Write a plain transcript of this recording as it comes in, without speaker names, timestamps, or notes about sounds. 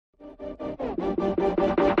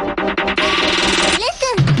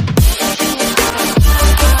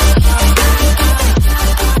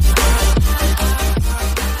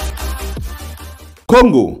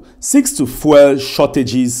Congo seeks to fuel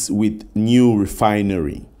shortages with new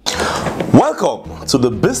refinery. Welcome to the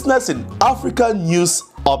Business in Africa News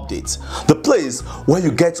Update, the place where you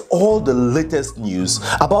get all the latest news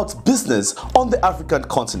about business on the African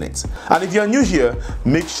continent. And if you're new here,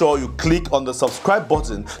 make sure you click on the subscribe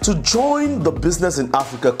button to join the Business in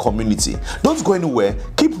Africa community. Don't go anywhere,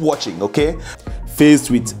 keep watching, okay? Faced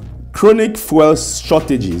with chronic fuel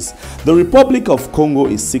shortages, the Republic of Congo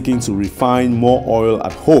is seeking to refine more oil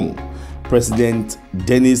at home. President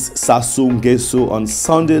Dennis Sassou Nguesso on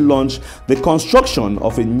Sunday launched the construction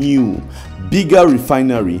of a new, bigger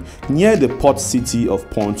refinery near the port city of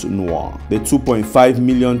Pointe-Noire. The 2.5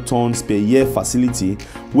 million tons per year facility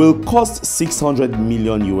will cost $600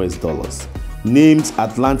 million US. Named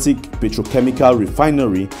Atlantic Petrochemical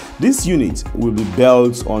Refinery, this unit will be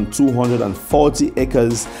built on 240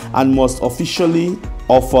 acres and must officially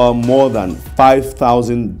offer more than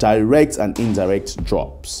 5,000 direct and indirect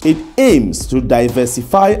jobs. It aims to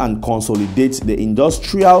diversify and consolidate the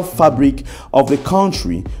industrial fabric of the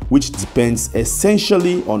country, which depends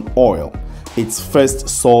essentially on oil, its first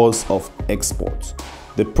source of export.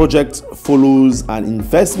 The project follows an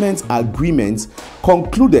investment agreement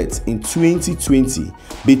concluded in 2020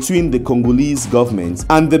 between the Congolese government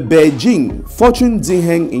and the Beijing Fortune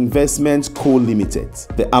Diheng Investment Co. Limited.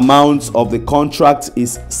 The amount of the contract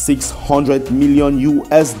is $600 million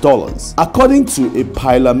US, according to a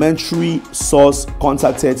parliamentary source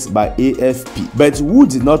contacted by AFP, but who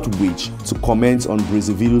did not wish to comment on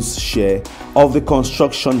Brazil's share of the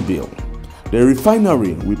construction bill. The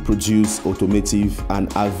refinery will produce automotive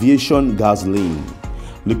and aviation gasoline,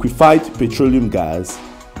 liquefied petroleum gas,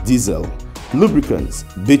 diesel, lubricants,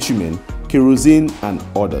 bitumen, kerosene, and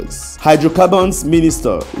others. Hydrocarbons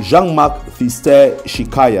Minister Jean-Marc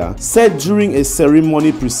Shikaya said during a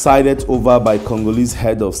ceremony presided over by Congolese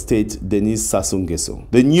head of state Dennis Sassou Nguesso.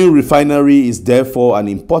 The new refinery is therefore an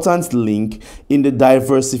important link in the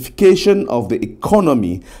diversification of the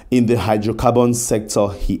economy in the hydrocarbon sector,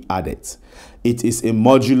 he added. It is a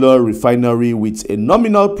modular refinery with a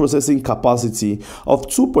nominal processing capacity of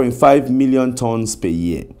 2.5 million tons per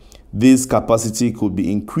year. This capacity could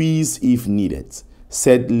be increased if needed,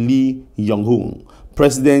 said Li Yonghong,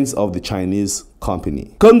 president of the Chinese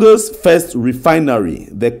company. Congo's first refinery,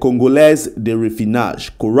 the Congolese de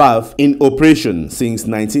Raffinage (CORAF), in operation since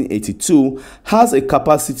 1982, has a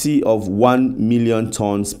capacity of 1 million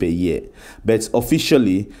tons per year, but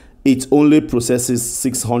officially it only processes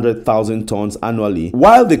 600,000 tons annually,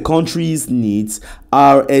 while the country's needs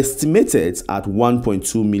are estimated at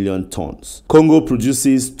 1.2 million tons. Congo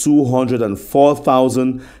produces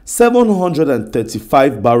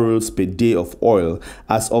 204,735 barrels per day of oil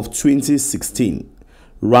as of 2016,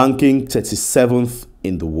 ranking 37th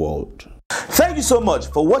in the world. Thank you so much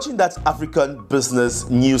for watching that African Business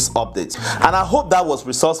News Update. And I hope that was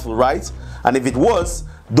resourceful, right? And if it was,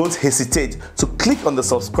 don't hesitate to click on the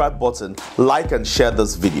subscribe button, like and share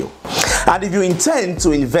this video. And if you intend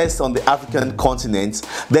to invest on the African continent,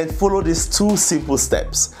 then follow these two simple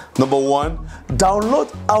steps. Number one,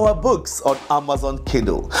 download our books on Amazon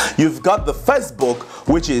Kindle. You've got the first book,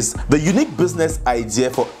 which is The Unique Business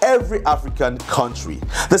Idea for Every African Country.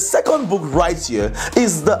 The second book right here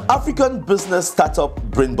is the African Business Startup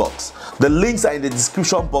BRAINBOX. The links are in the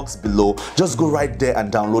description box below. Just go right there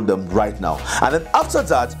and download them right now. And then after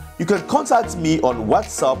that, you can contact me on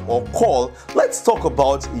WhatsApp or call. Let's talk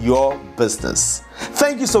about your business.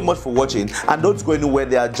 Thank you so much for watching, and don't go anywhere.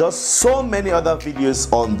 There are just so many other videos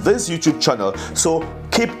on this YouTube channel, so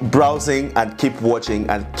keep browsing and keep watching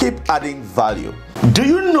and keep adding value. Do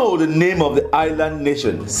you know the name of the island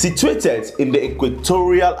nation situated in the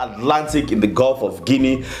equatorial Atlantic in the Gulf of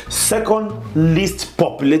Guinea, second least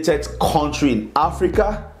populated country in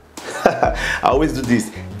Africa? I always do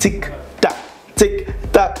this. Tick tack, tick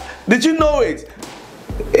tack. Did you know it?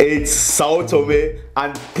 It's Sao Tome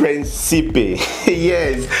and Principe.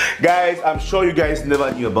 Yes, guys, I'm sure you guys never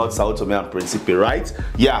knew about Sao Tome and Principe, right?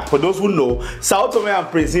 Yeah, for those who know, Sao Tome and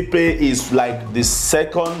Principe is like the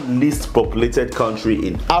second least populated country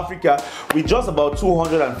in Africa with just about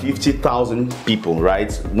 250,000 people,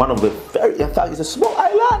 right? One of the in fact, it's a small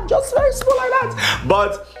island, just very small island.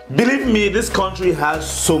 But believe me, this country has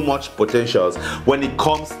so much potential when it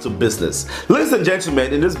comes to business. Ladies and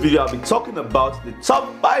gentlemen, in this video, I'll be talking about the top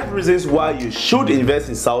 5 reasons why you should invest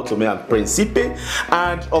in Sao Tome and Principe,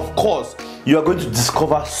 and of course, you are going to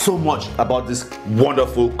discover so much about this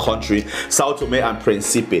wonderful country, Sao Tome and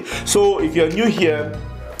Principe. So if you're new here,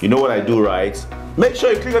 you know what I do, right? make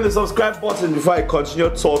sure you click on the subscribe button before I continue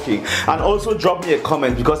talking, and also drop me a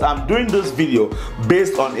comment, because I'm doing this video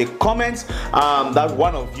based on a comment that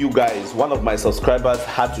one of you guys, one of my subscribers,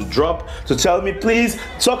 had to drop to tell me, please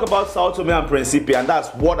talk about Sao Tome and Principe, and that's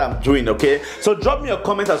what I'm doing. Okay, so drop me a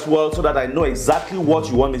comment as well so that I know exactly what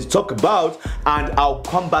you want me to talk about, and I'll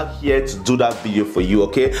come back here to do that video for you.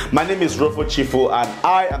 Okay, my name is Rofo Chifo, and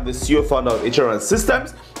I am the CEO founder of HR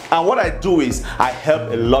Systems. And what I do is I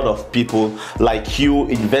help a lot of people like you,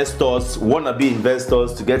 investors, wannabe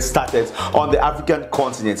investors, to get started on the African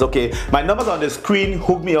continent. Okay, my numbers are on the screen.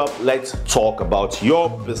 Hook me up. Let's talk about your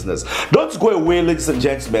business. Don't go away, ladies and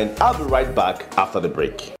gentlemen. I'll be right back after the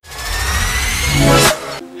break.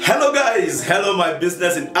 Hello guys, hello my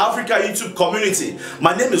Business in Africa YouTube community.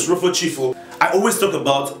 My name is Rofo Chifo. I always talk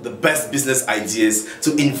about the best business ideas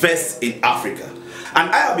to invest in Africa. And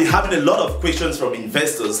I have been having a lot of questions from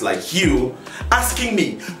investors like you asking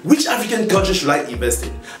me, which African country should I invest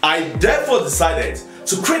in? I therefore decided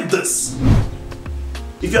to create this.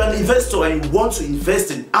 If you're an investor and you want to invest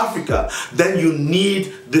in Africa, then you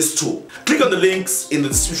need this tool. Click on the links in the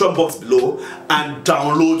description box below and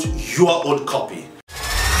download your own copy.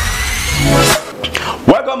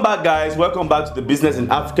 Welcome back guys, welcome back to the Business in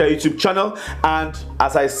Africa YouTube channel. And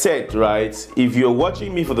as I said, right, if you're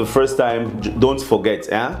watching me for the first time, don't forget,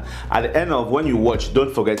 at the end of when you watch,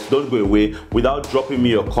 don't forget, don't go away without dropping me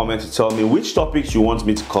your comment to tell me which topics you want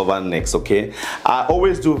me to cover next. Okay, I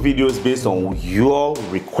always do videos based on your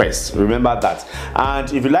requests, remember that.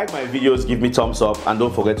 And if you like my videos, give me thumbs up and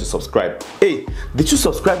don't forget to subscribe. Hey, did you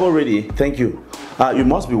subscribe already? Thank you. You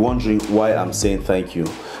must be wondering why I'm saying thank you,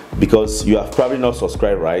 because you have probably not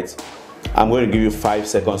subscribed, right? I'm going to give you 5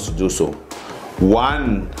 seconds to do so.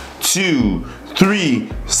 1, 2,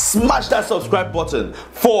 3, smash that subscribe button.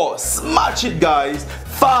 4, smash it guys.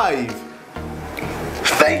 5,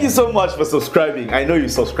 thank you so much for subscribing. I know you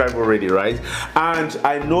subscribed already, right? And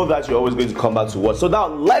I know that you're always going to come back to watch. So now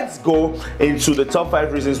let's go into the top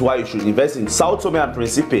 5 reasons why you should invest in Sao Tome and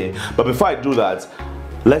Principe. But before I do that,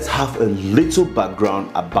 let's have a little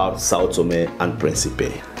background about Sao Tome and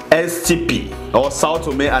Principe. STP, or Sao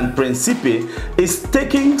Tome and Principe, is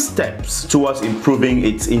taking steps towards improving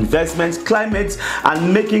its investment climate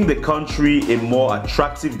and making the country a more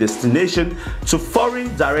attractive destination to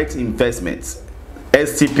foreign direct investments.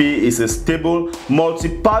 STP is a stable,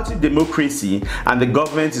 multi-party democracy, and the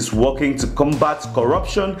government is working to combat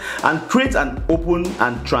corruption and create an open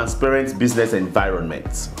and transparent business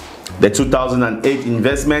environment. The 2008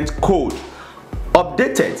 Investment Code,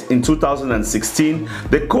 updated in 2016,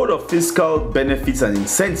 the Code of Fiscal Benefits and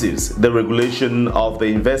Incentives, the regulation of the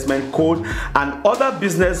Investment Code, and other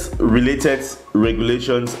business-related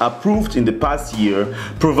regulations approved in the past year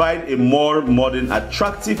provide a more modern,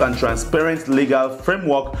 attractive, and transparent legal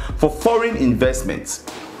framework for foreign investments.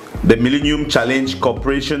 The Millennium Challenge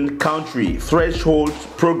Corporation Country Threshold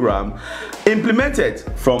Program, implemented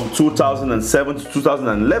from 2007 to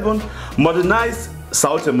 2011, modernized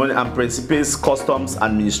Sao Tome and Principe's customs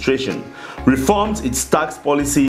administration, reformed its tax policy